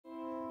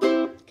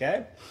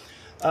Okay.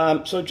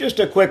 So just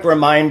a quick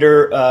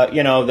reminder,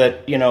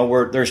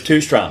 there's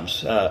two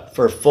strums.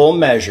 For full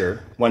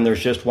measure, when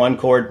there's just one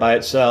chord by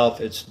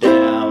itself, it's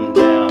down,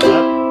 down,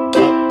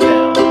 up,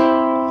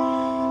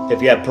 down.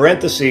 If you have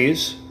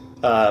parentheses,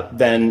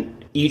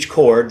 then each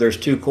chord, there's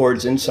two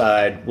chords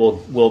inside,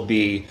 will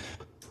be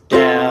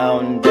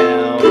down,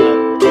 down,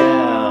 up,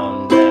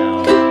 down,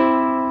 down.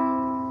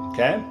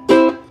 Okay?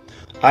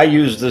 I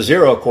use the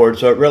zero chord,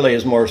 so it really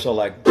is more so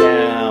like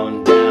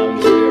down,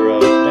 down,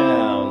 zero,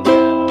 down,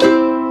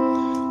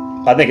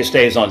 down. I think it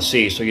stays on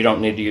C, so you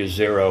don't need to use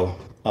zero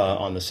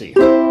on the C.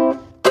 All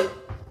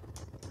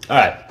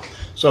right,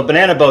 so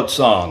Banana Boat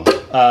Song.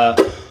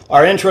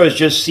 Our intro is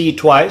just C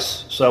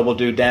twice, so we'll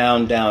do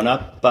down, down,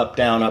 up,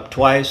 down, up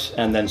twice,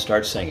 and then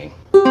start singing.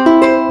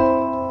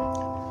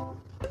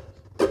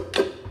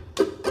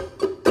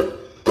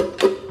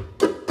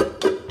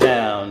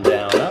 Down,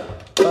 down, up,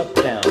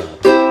 down, up.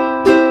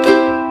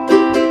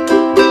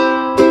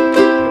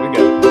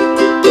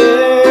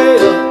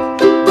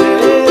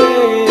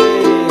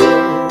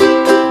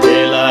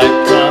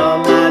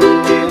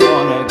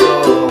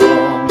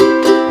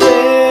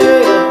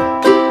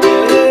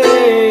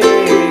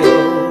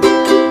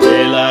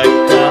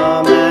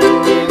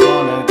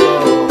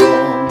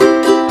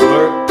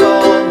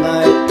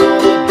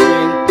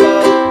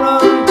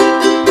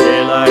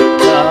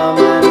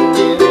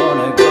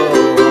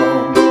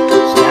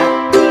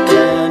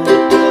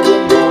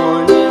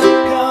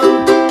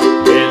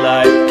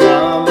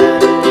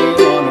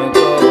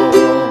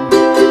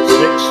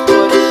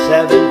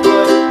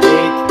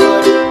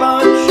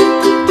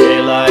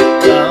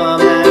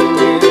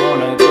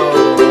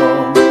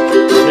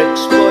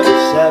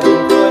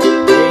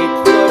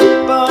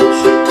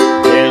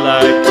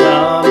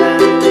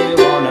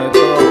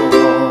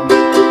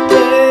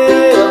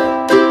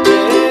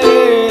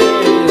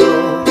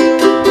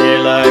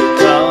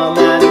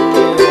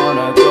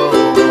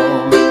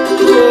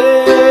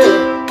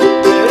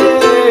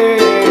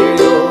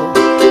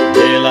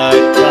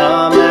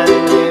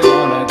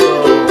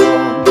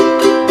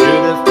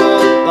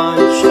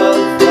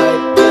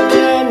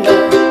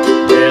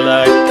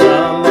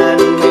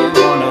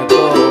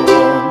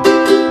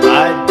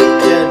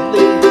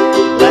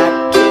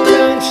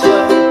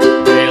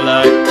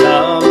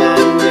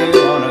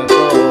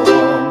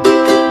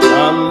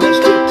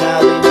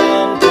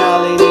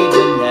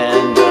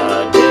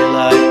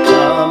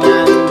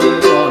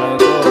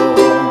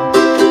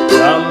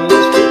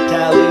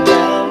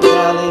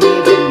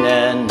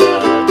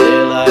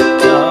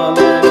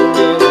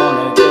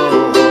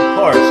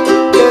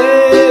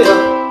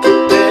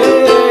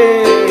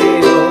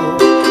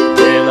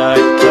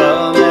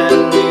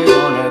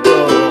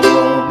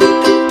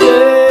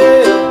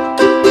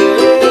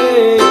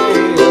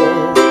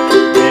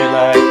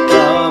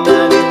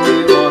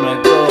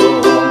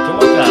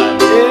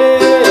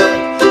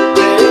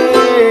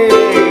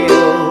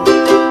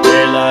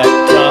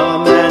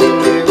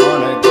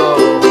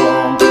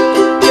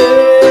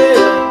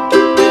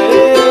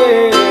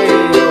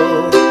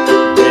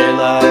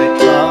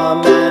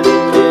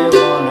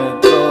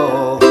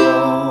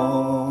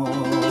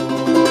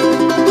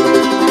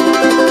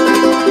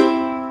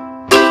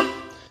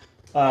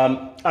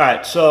 All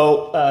right,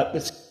 so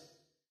it's